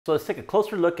So let's take a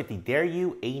closer look at the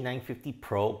Dareu A950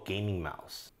 Pro gaming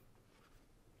mouse.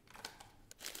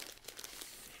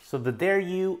 So the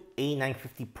Dareu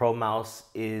A950 Pro mouse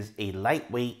is a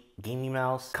lightweight gaming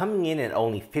mouse coming in at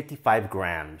only 55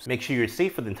 grams. Make sure you're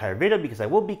safe for the entire video because I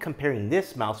will be comparing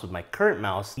this mouse with my current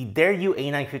mouse, the Dareu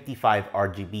A955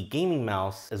 RGB gaming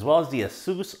mouse, as well as the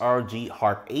Asus ROG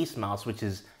Harp Ace mouse, which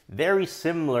is very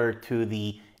similar to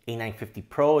the A950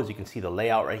 Pro. As you can see the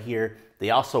layout right here, they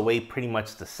also weigh pretty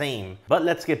much the same. But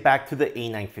let's get back to the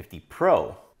A950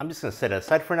 Pro. I'm just gonna set it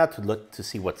aside for now to look to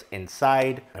see what's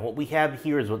inside. And what we have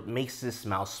here is what makes this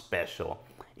mouse special.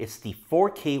 It's the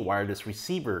 4K wireless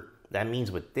receiver. That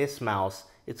means with this mouse,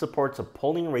 it supports a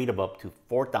polling rate of up to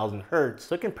 4,000 Hertz,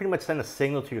 so it can pretty much send a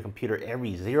signal to your computer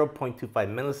every 0.25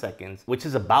 milliseconds, which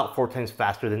is about 4 times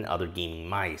faster than other gaming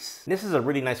mice. This is a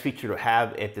really nice feature to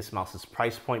have at this mouse's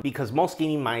price point because most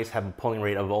gaming mice have a polling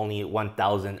rate of only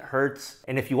 1,000 Hertz,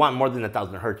 and if you want more than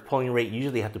 1,000 Hertz polling rate, you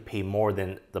usually have to pay more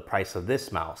than the price of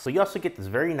this mouse. So you also get this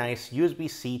very nice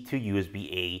USB-C to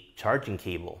USB-A charging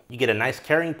cable. You get a nice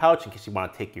carrying pouch in case you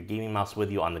want to take your gaming mouse with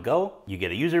you on the go. You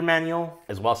get a user manual,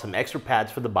 as well as some extra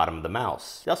pads for the bottom of the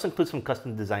mouse. It also includes some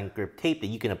custom designed grip tape that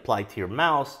you can apply to your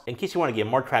mouse in case you want to get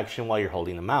more traction while you're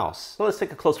holding the mouse. So let's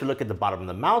take a closer look at the bottom of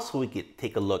the mouse so we can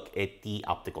take a look at the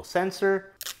optical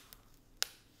sensor.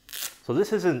 So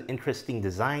this is an interesting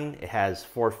design. It has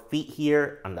 4 feet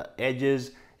here on the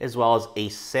edges, as well as a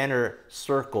center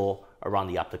circle around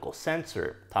the optical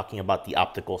sensor. Talking about the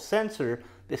optical sensor,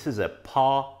 this is a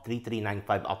PAW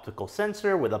 3395 optical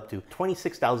sensor with up to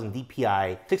 26,000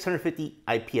 DPI, 650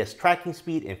 IPS tracking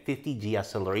speed, and 50 G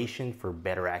acceleration for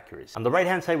better accuracy. On the right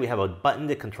hand side, we have a button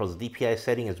that controls the DPI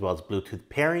setting as well as Bluetooth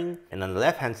pairing. And on the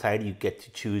left hand side, you get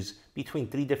to choose between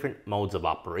 3 different modes of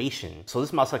operation. So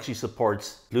this mouse actually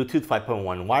supports Bluetooth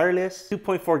 5.1 wireless,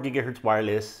 2.4 gigahertz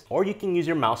wireless, or you can use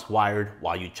your mouse wired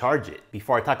while you charge it.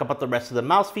 Before I talk about the rest of the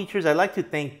mouse features, I'd like to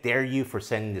thank Dareu for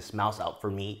sending this mouse out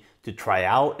for me to try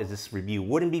out, as this review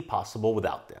wouldn't be possible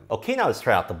without them. Okay, now let's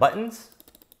try out the buttons.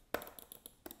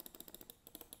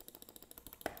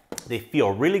 They feel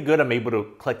really good. I'm able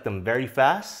to click them very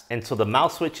fast. And so the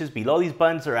mouse switches below these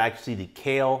buttons are actually the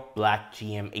Kale Black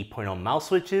GM 8.0 mouse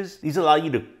switches. These allow you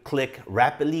to click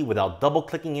rapidly without double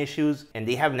clicking issues, and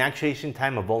they have an actuation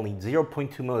time of only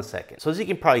 0.2 milliseconds. So as you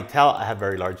can probably tell, I have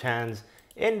very large hands,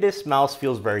 and this mouse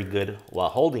feels very good while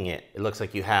holding it. It looks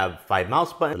like you have 5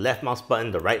 mouse buttons, the left mouse button,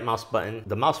 the right mouse button.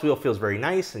 The mouse wheel feels very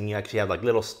nice, and you actually have like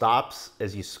little stops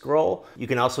as you scroll. You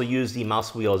can also use the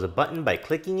mouse wheel as a button by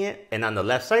clicking it. And on the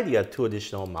left side, you have 2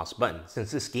 additional mouse buttons.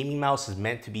 Since this gaming mouse is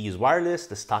meant to be used wireless,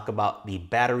 let's talk about the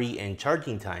battery and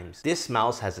charging times. This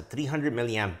mouse has a 300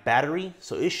 milliamp battery,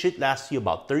 so it should last you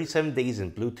about 37 days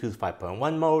in Bluetooth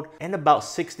 5.1 mode and about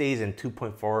 6 days in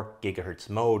 2.4 gigahertz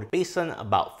mode, based on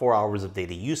about 4 hours of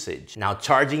data usage. Now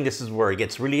charging, this is where it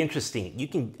gets really interesting. You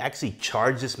can actually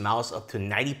charge this mouse up to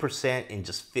 90% in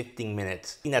just 15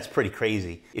 minutes. I think that's pretty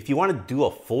crazy. If you want to do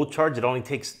a full charge, it only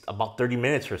takes about 30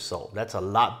 minutes or so. That's a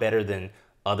lot better than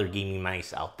other gaming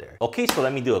mice out there. Okay, so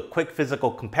let me do a quick physical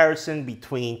comparison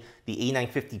between the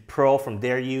A950 Pro from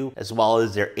Dareu as well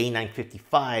as their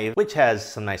A955, which has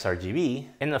some nice RGB.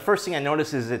 And the first thing I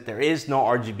notice is that there is no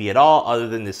RGB at all other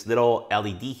than this little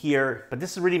LED here. But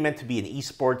this is really meant to be an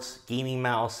esports gaming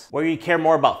mouse where you care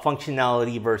more about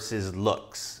functionality versus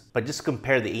looks. But just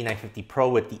compare the A950 Pro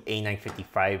with the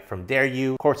A955 from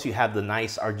Dareu. Of course, you have the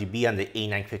nice RGB on the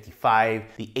A955.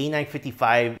 The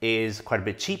A955 is quite a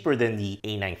bit cheaper than the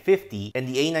A950, and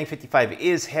the A955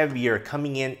 is heavier,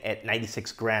 coming in at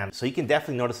 96 grams. So you can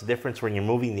definitely notice the difference when you're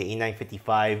moving the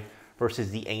A955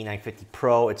 versus the A950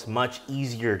 Pro. It's much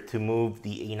easier to move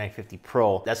the A950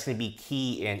 Pro. That's gonna be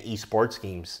key in esports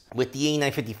games. With the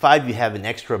A955, you have an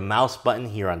extra mouse button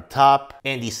here on top,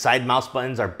 and the side mouse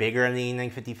buttons are bigger on the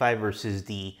A955 versus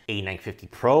the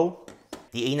A950 Pro.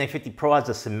 The A950 Pro has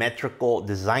a symmetrical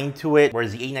design to it,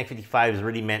 whereas the A955 is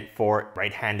really meant for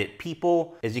right-handed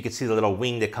people. As you can see, the little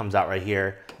wing that comes out right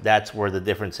here, that's where the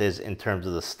difference is in terms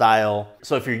of the style.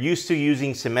 So if you're used to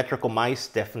using symmetrical mice,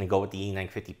 definitely go with the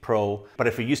A950 Pro. But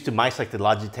if you're used to mice like the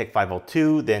Logitech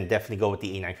 502, then definitely go with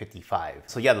the A955.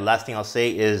 So yeah, the last thing I'll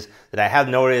say is that I have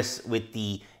noticed with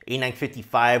the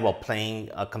A955 while playing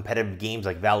competitive games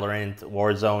like Valorant,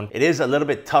 Warzone, it is a little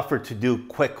bit tougher to do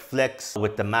quick flicks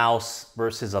with the mouse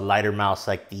versus a lighter mouse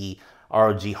like the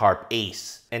ROG Harp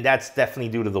Ace. And that's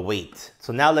definitely due to the weight.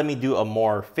 So now let me do a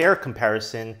more fair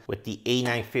comparison with the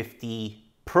A950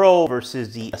 Pro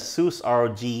versus the Asus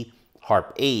ROG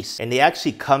Harp Ace, and they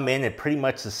actually come in at pretty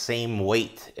much the same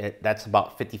weight. That's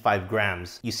about 55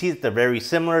 grams. You see that they're very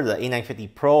similar. The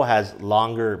A950 Pro has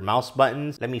longer mouse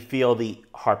buttons. Let me feel the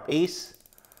Harp Ace.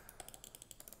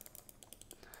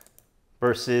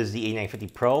 versus the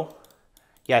A950 Pro.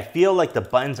 Yeah, I feel like the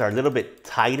buttons are a little bit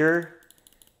tighter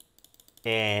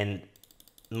and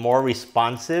more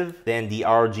responsive than the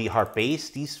ROG Harp Ace.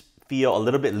 These feel a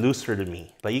little bit looser to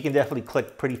me, but you can definitely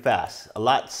click pretty fast. A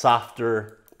lot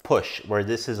softer push, where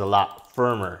this is a lot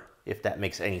firmer, if that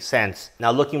makes any sense.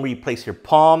 Now looking where you place your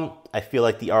palm, I feel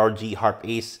like the ROG Harp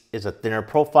Ace is a thinner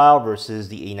profile versus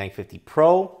the A950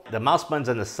 Pro. The mouse buttons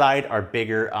on the side are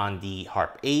bigger on the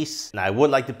Harp Ace. Now I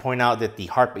would like to point out that the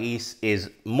Harp Ace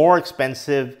is more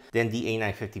expensive than the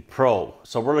A950 Pro.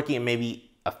 So we're looking at maybe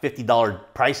a $50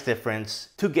 price difference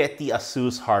to get the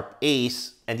Asus Harp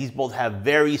Ace, and these both have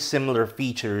very similar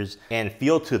features and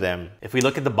feel to them. If we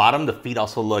look at the bottom, the feet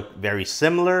also look very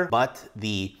similar, but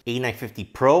the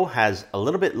A950 Pro has a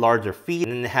little bit larger feet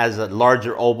and it has a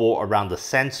larger oval around the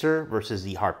sensor versus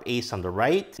the Harp Ace on the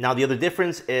right. Now the other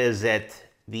difference is that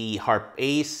the Harp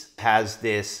Ace has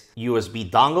this USB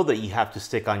dongle that you have to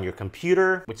stick on your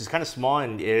computer, which is kind of small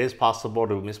and it is possible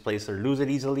to misplace or lose it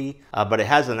easily, but it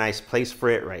has a nice place for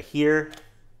it right here.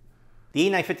 The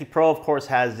A950 Pro, of course,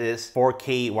 has this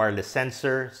 4K wireless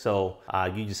sensor, so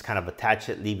you just kind of attach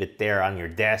it, leave it there on your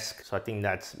desk. So I think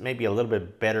that's maybe a little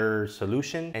bit better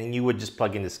solution, and you would just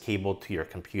plug in this cable to your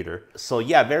computer. So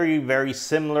yeah, very, very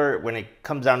similar when it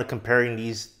comes down to comparing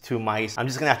these two mice. I'm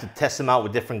just gonna have to test them out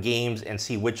with different games and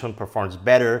see which one performs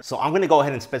better. So I'm gonna go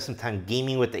ahead and spend some time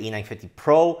gaming with the A950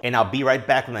 Pro, and I'll be right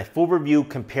back with my full review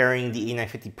comparing the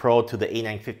A950 Pro to the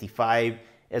A955,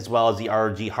 as well as the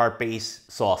ROG Harp Ace.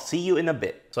 So I'll see you in a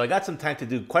bit. So I got some time to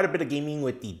do quite a bit of gaming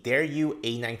with the Dareu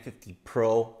A950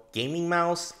 Pro gaming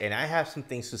mouse, and I have some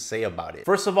things to say about it.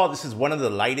 First of all, this is one of the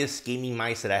lightest gaming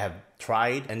mice that I have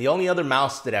tried, and the only other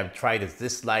mouse that I've tried is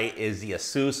this light is the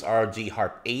Asus ROG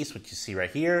Harp Ace, which you see right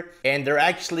here, and they're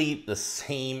actually the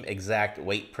same exact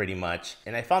weight pretty much,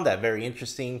 and I found that very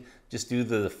interesting just due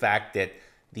to the fact that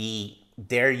the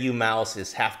Dareu mouse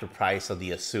is half the price of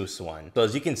the Asus one. So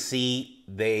as you can see,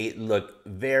 they look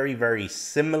very, very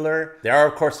similar. There are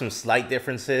of course some slight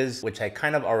differences, which I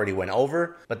kind of already went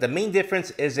over, but the main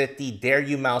difference is that the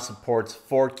Dareu mouse supports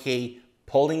 4K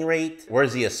polling rate,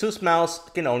 whereas the Asus mouse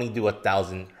can only do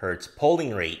 1000 Hertz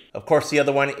polling rate. Of course, the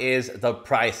other one is the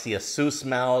price. The Asus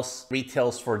mouse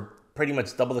retails for pretty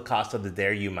much double the cost of the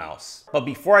Dareu mouse. But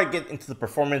before I get into the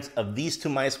performance of these two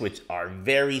mice, which are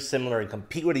very similar and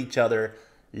compete with each other,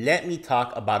 let me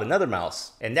talk about another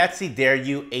mouse, and that's the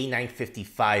Dareu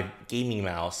A955 gaming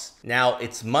mouse. Now,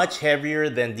 it's much heavier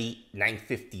than the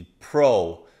 950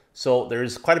 Pro, so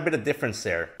there's quite a bit of difference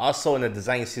there. Also in the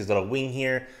design, you see this little wing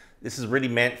here. This is really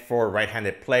meant for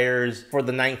right-handed players. For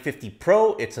the 950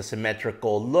 Pro, it's a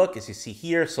symmetrical look, as you see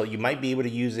here, so you might be able to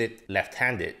use it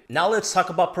left-handed. Now let's talk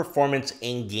about performance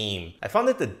in-game. I found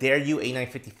that the Dareu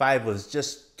A955 was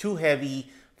just too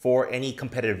heavy for any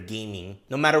competitive gaming.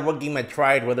 No matter what game I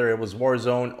tried, whether it was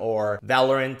Warzone or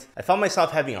Valorant, I found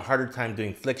myself having a harder time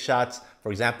doing flick shots.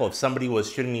 For example, if somebody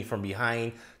was shooting me from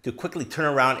behind, to quickly turn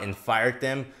around and fire at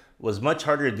them was much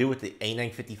harder to do with the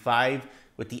A955.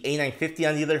 With the A950,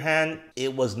 on the other hand,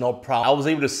 it was no problem. I was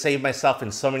able to save myself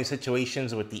in so many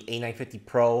situations with the A950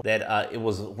 Pro that it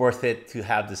was worth it to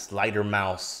have this lighter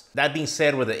mouse. That being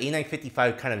said, where the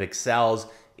A955 kind of excels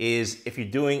is if you're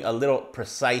doing a little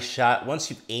precise shot, once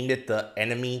you've aimed at the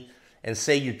enemy, and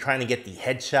say you're trying to get the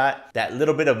headshot, that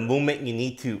little bit of movement you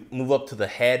need to move up to the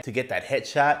head to get that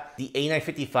headshot, the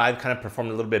A955 kind of performed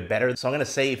a little bit better. So I'm gonna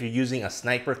say if you're using a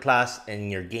sniper class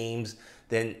in your games,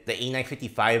 then the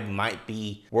A955 might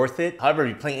be worth it. However,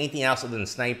 if you're playing anything else other than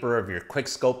sniper, or if you're quick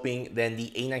scoping, then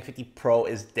the A950 Pro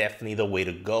is definitely the way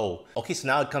to go. Okay, so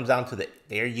now it comes down to the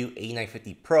Dareu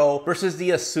A950 Pro versus the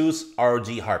Asus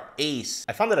ROG Harp Ace.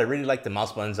 I found that I really like the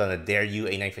mouse buttons on the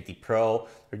Dareu A950 Pro.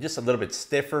 They're just a little bit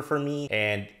stiffer for me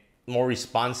and more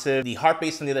responsive. The Harp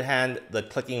Ace, on the other hand, the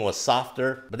clicking was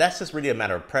softer, but that's just really a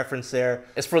matter of preference there.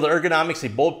 As for the ergonomics, they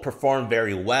both perform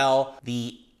very well.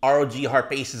 The ROG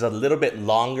Harp Ace is a little bit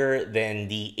longer than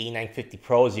the A950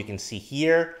 Pro, as you can see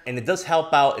here. And it does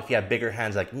help out if you have bigger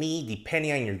hands like me,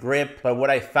 depending on your grip. But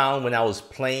what I found when I was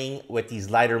playing with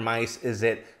these lighter mice is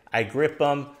that I grip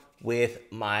them with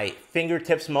my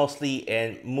fingertips mostly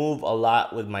and move a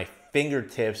lot with my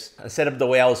fingertips instead of the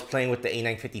way I was playing with the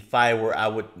A955, where I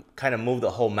would kind of move the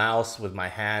whole mouse with my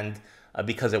hand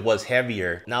because it was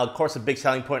heavier. Now, of course, a big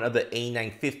selling point of the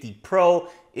A950 Pro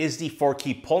is the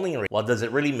 4K polling rate. Well, does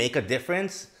it really make a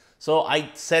difference? So I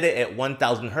set it at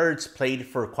 1000 Hertz, played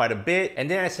for quite a bit,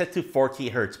 and then I set to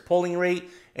 4K Hertz polling rate,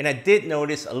 and I did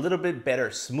notice a little bit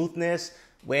better smoothness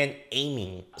when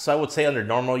aiming. So I would say under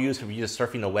normal use, if you're just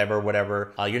surfing the web or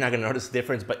whatever, you're not gonna notice the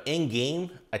difference, but in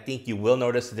game, I think you will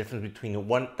notice the difference between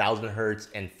 1000 Hertz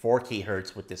and 4K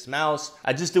Hertz with this mouse.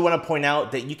 I just do wanna point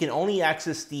out that you can only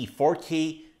access the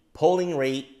 4K polling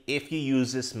rate if you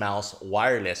use this mouse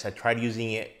wireless. I tried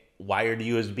using it wired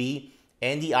USB,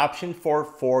 and the option for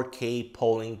 4K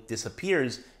polling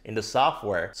disappears in the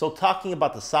software. So talking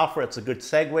about the software, it's a good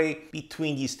segue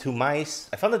between these two mice.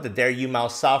 I found that the Dareu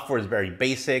mouse software is very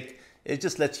basic. It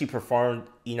just lets you perform,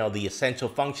 the essential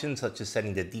functions such as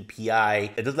setting the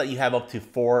DPI. It does let you have up to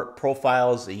 4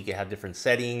 profiles that you can have different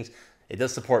settings. It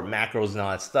does support macros and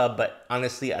all that stuff, but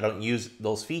honestly, I don't use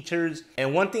those features.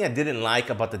 And one thing I didn't like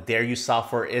about the Dareu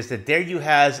software is that Dareu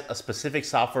has a specific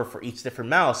software for each different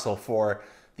mouse. So for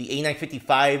the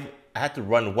A955, I had to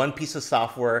run one piece of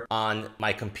software on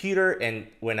my computer, and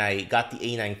when I got the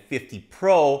A950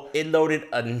 Pro, it loaded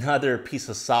another piece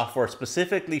of software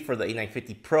specifically for the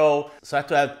A950 Pro. So I had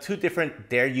to have 2 different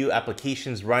Dareu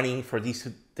applications running for these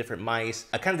 2 different mice.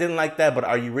 I kind of didn't like that, but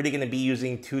are you really going to be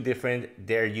using 2 different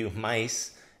Dareu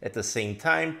mice at the same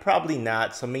time? Probably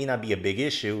not, so may not be a big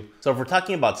issue. So if we're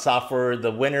talking about software,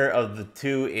 the winner of the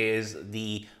 2 is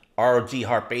the ROG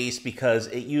Harp Ace because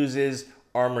it uses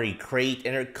Armory Crate,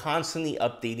 and they're constantly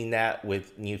updating that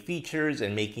with new features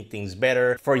and making things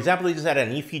better. For example, they just added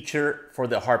a new feature for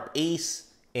the Harp Ace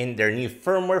in their new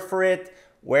firmware for it,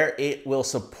 where it will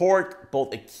support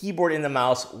both a keyboard and the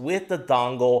mouse with the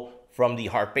dongle from the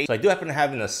Harp Ace. So I do happen to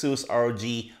have an Asus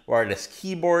ROG wireless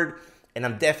keyboard, and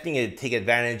I'm definitely going to take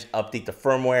advantage, update the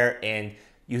firmware, and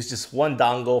use just one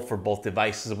dongle for both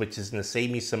devices, which is gonna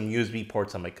save me some USB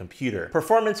ports on my computer.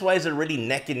 Performance-wise, they're really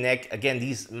neck and neck. Again,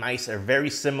 these mice are very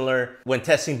similar. When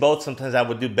testing both, sometimes I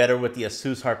would do better with the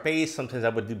Asus Harp Ace, sometimes I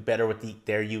would do better with the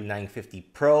Dareu 950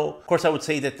 Pro. Of course, I would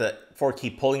say that the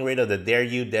 4K polling rate of the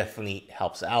Dareu definitely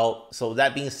helps out. So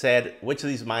that being said, which of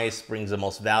these mice brings the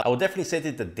most value? I would definitely say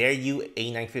that the Dareu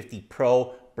A950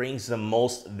 Pro brings the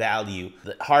most value.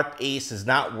 The Harp Ace is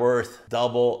not worth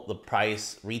double the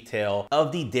price retail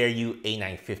of the Dareu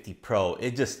A950 Pro.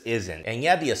 It just isn't. And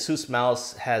yeah, the Asus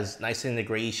mouse has nice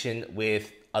integration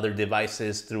with other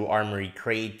devices through Armory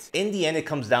Crate. In the end, it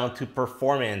comes down to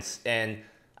performance, and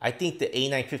I think the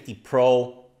A950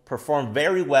 Pro performed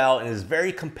very well and is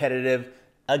very competitive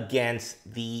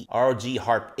against the ROG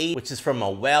Harp 8, which is from a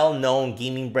well-known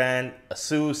gaming brand,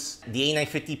 Asus. The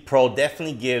A950 Pro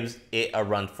definitely gives it a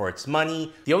run for its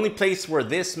money. The only place where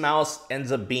this mouse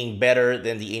ends up being better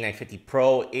than the A950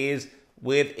 Pro is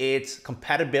with its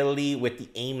compatibility with the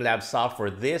AimLab software.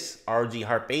 This ROG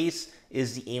Harp Ace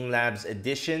is the AimLabs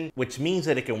edition, which means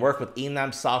that it can work with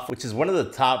AimLab software, which is one of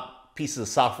the top pieces of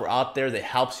software out there that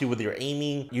helps you with your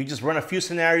aiming. You just run a few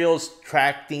scenarios,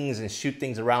 track things, and shoot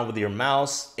things around with your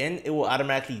mouse, and it will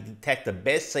automatically detect the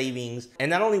best savings. And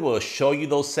not only will it show you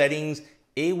those settings,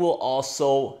 it will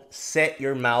also set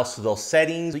your mouse to those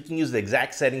settings. So you can use the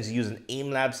exact settings you use in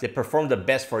AimLabs that perform the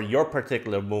best for your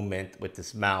particular movement with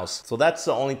this mouse. So that's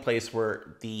the only place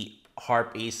where the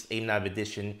Harp Ace AimLab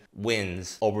Edition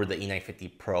wins over the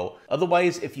A950 Pro.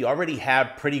 Otherwise, if you already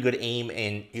have pretty good aim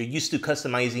and you're used to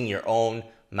customizing your own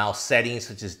mouse settings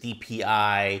such as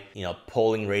DPI,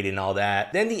 polling rate and all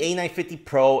that, then the A950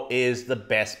 Pro is the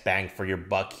best bang for your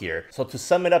buck here. So to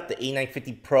sum it up, the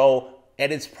A950 Pro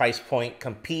at its price point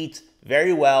competes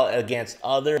very well against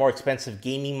other more expensive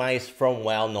gaming mice from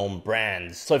well-known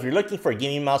brands. So if you're looking for a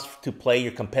gaming mouse to play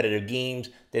your competitive games,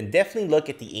 then definitely look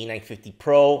at the A950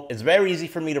 Pro. It's very easy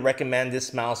for me to recommend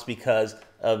this mouse because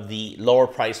of the lower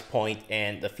price point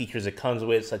and the features it comes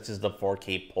with, such as the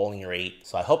 4K polling rate.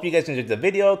 So I hope you guys enjoyed the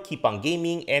video, keep on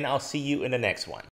gaming, and I'll see you in the next one.